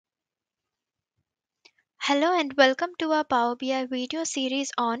Hello and welcome to our Power BI video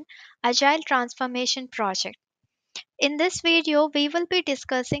series on Agile Transformation project. In this video, we will be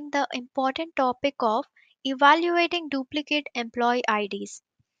discussing the important topic of evaluating duplicate employee IDs.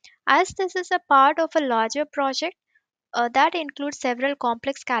 As this is a part of a larger project that includes several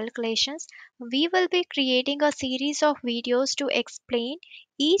complex calculations, we will be creating a series of videos to explain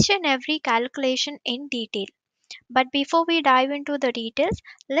each and every calculation in detail. But before we dive into the details,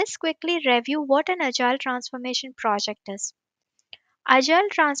 let's quickly review what an agile transformation project is. Agile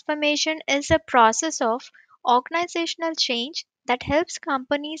transformation is a process of organizational change that helps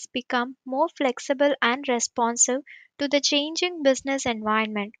companies become more flexible and responsive to the changing business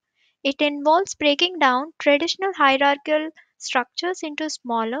environment. It involves breaking down traditional hierarchical structures into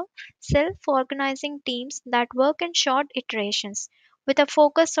smaller, self organizing teams that work in short iterations with a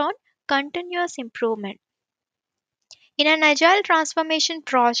focus on continuous improvement. In an agile transformation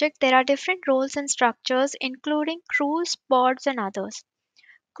project, there are different roles and structures, including crews, pods, and others.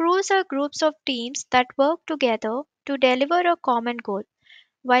 Crews are groups of teams that work together to deliver a common goal,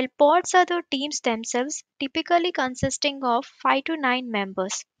 while pods are the teams themselves, typically consisting of 5 to 9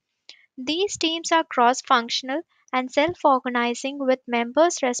 members. These teams are cross functional and self organizing with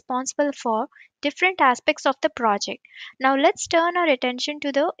members responsible for different aspects of the project. Now, let's turn our attention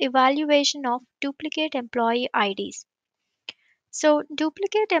to the evaluation of duplicate employee IDs. So,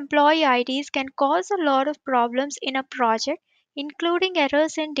 duplicate employee IDs can cause a lot of problems in a project, including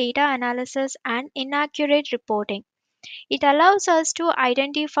errors in data analysis and inaccurate reporting. It allows us to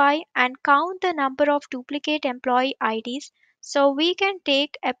identify and count the number of duplicate employee IDs so we can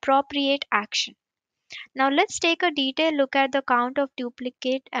take appropriate action. Now, let's take a detailed look at the count of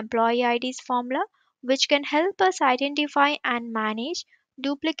duplicate employee IDs formula, which can help us identify and manage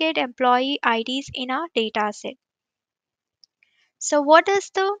duplicate employee IDs in our dataset. So, what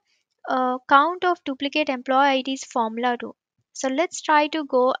does the count of duplicate employee IDs formula do? So, let's try to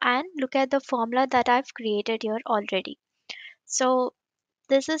go and look at the formula that I've created here already. So,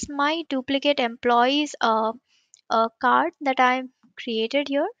 this is my duplicate employees card that I've created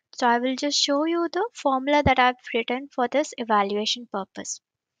here. So, I will just show you the formula that I've written for this evaluation purpose.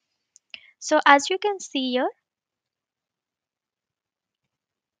 So, as you can see here,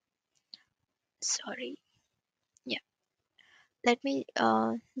 sorry, yeah, let me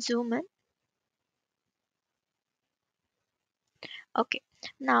zoom in. Okay,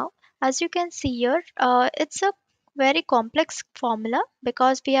 now as you can see here, it's a very complex formula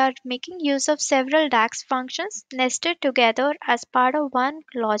because we are making use of several DAX functions nested together as part of one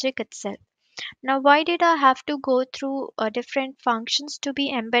logic itself. Now, why did I have to go through different functions to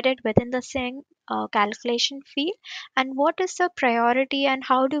be embedded within the same calculation field? And what is the priority, and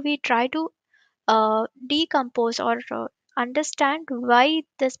how do we try to decompose or understand why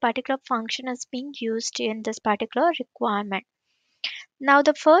this particular function is being used in this particular requirement? Now,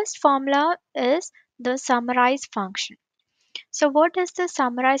 the first formula is the summarize function. So, what does the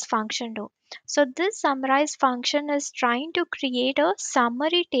summarize function do? So, this summarize function is trying to create a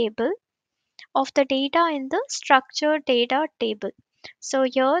summary table of the data in the structured data table. So,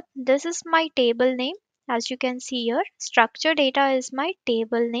 here, this is my table name. As you can see here, structured data is my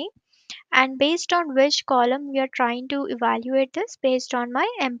table name, and based on which column we are trying to evaluate this based on my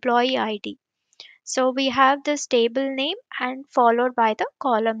employee ID. So we have this table name and followed by the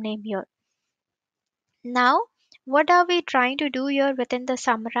column name here. Now, what are we trying to do here within the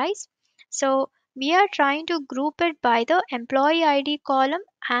summarize? So we are trying to group it by the employee ID column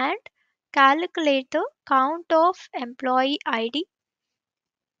and calculate the count of employee ID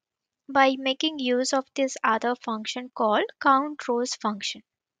by making use of this other function called count rows function.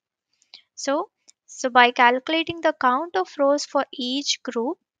 So, so by calculating the count of rows for each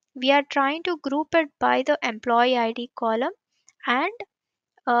group, we are trying to group it by the employee ID column, and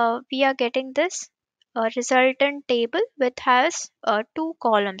we are getting this resultant table which has two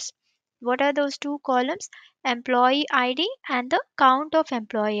columns. What are those two columns? Employee ID and the count of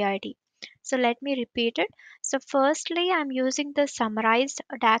employee ID. So let me repeat it. So firstly, I'm using the summarized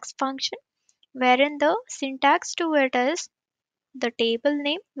DAX function, wherein the syntax to it is the table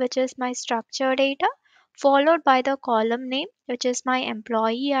name, which is my structure data, followed by the column name, which is my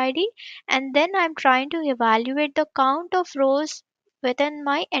employee ID, and then I'm trying to evaluate the count of rows within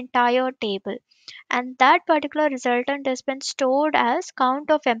my entire table. And that particular resultant has been stored as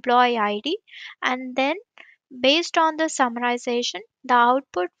count of employee ID, and then based on the summarization, the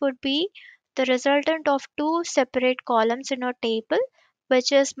output would be the resultant of two separate columns in a table,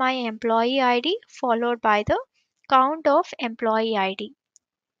 which is my employee ID followed by the count of employee ID,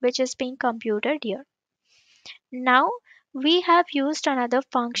 which is being computed here. Now we have used another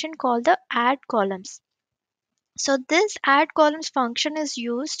function called the add columns. So this add columns function is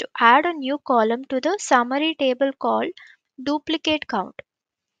used to add a new column to the summary table called duplicate count.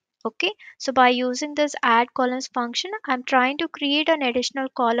 Okay, so by using this add columns function, I'm trying to create an additional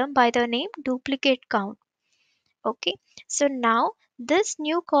column by the name duplicate count. Okay, so now this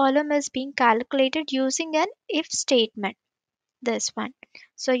new column is being calculated using an if statement. This one.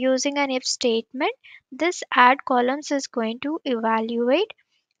 So using an if statement, this add columns is going to evaluate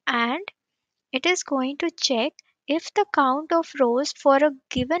and it is going to check if the count of rows for a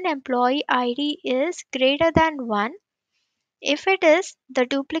given employee ID is greater than 1. If it is, the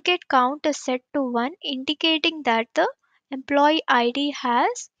duplicate count is set to 1, indicating that the employee ID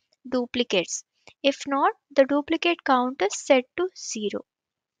has duplicates. If not, the duplicate count is set to 0.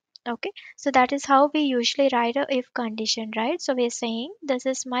 Okay, so that is how we usually write a if condition, right? So we're saying this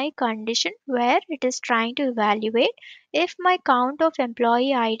is my condition where it is trying to evaluate if my count of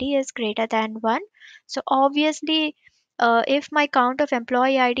employee ID is greater than 1. So obviously, if my count of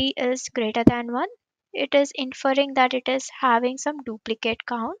employee ID is greater than 1, it is inferring that it is having some duplicate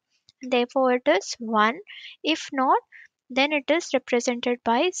count. Therefore, it is 1. If not, then it is represented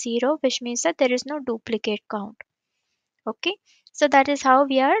by 0, which means that there is no duplicate count. Okay, so that is how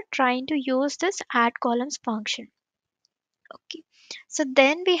we are trying to use this add columns function. Okay, so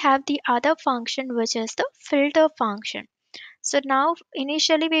then we have the other function, which is the filter function. So now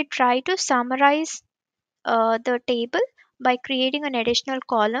initially we try to summarize the table by creating an additional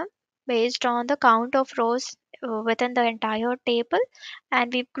column based on the count of rows within the entire table,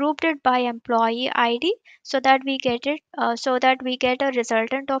 and we've grouped it by employee ID so that we get a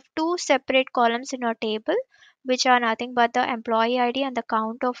resultant of two separate columns in our table, which are nothing but the employee ID and the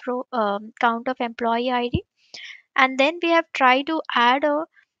count of employee ID. And then we have tried to add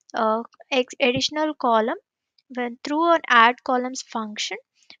a additional column when through an add columns function,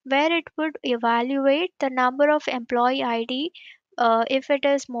 where it would evaluate the number of employee ID, if it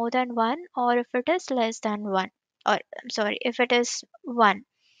is more than 1 or if it is less than 1, or I'm sorry, if it is 1.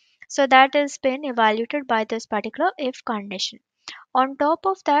 So that has been evaluated by this particular if condition. On top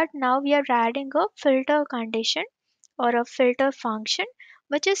of that, now we are adding a filter condition or a filter function,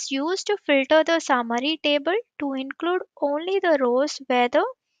 which is used to filter the summary table to include only the rows where the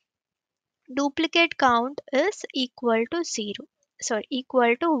duplicate count is equal to 0, sorry,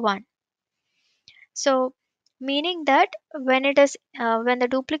 equal to 1. So meaning that when the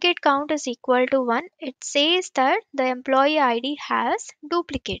duplicate count is equal to 1, it says that the employee ID has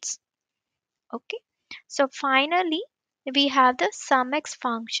duplicates. Okay, so finally we have the sumx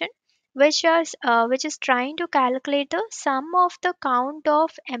function, which is trying to calculate the sum of the count of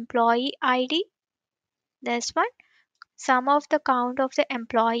employee ID, this one, sum of the count of the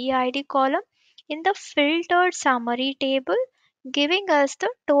employee ID column in the filtered summary table, giving us the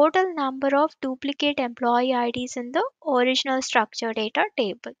total number of duplicate employee IDs in the original structure data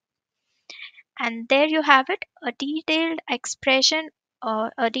table. And there you have it, a detailed expression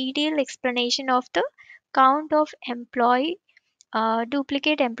or a detailed explanation of the count of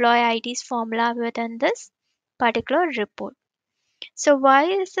duplicate employee IDs formula within this particular report. So why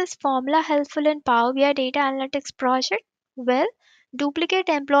is this formula helpful in Power BI data analytics project? Well, duplicate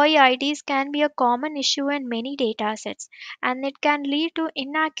employee IDs can be a common issue in many data sets, and it can lead to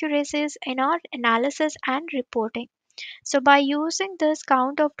inaccuracies in our analysis and reporting. So by using this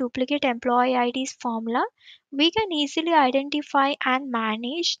count of duplicate employee IDs formula, we can easily identify and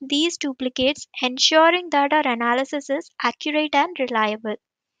manage these duplicates, ensuring that our analysis is accurate and reliable.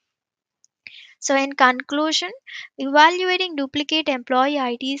 So, in conclusion, evaluating duplicate employee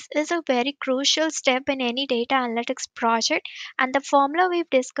IDs is a very crucial step in any data analytics project, and the formula we've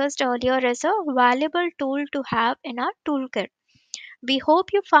discussed earlier is a valuable tool to have in our toolkit. We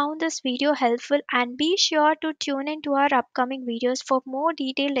hope you found this video helpful, and be sure to tune into our upcoming videos for more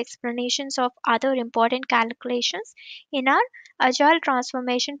detailed explanations of other important calculations in our Agile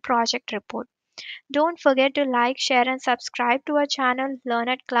Transformation project report. Don't forget to like, share, and subscribe to our channel Learn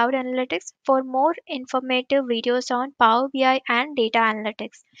at Cloud Analytics for more informative videos on Power BI and data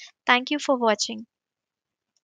analytics. Thank you for watching.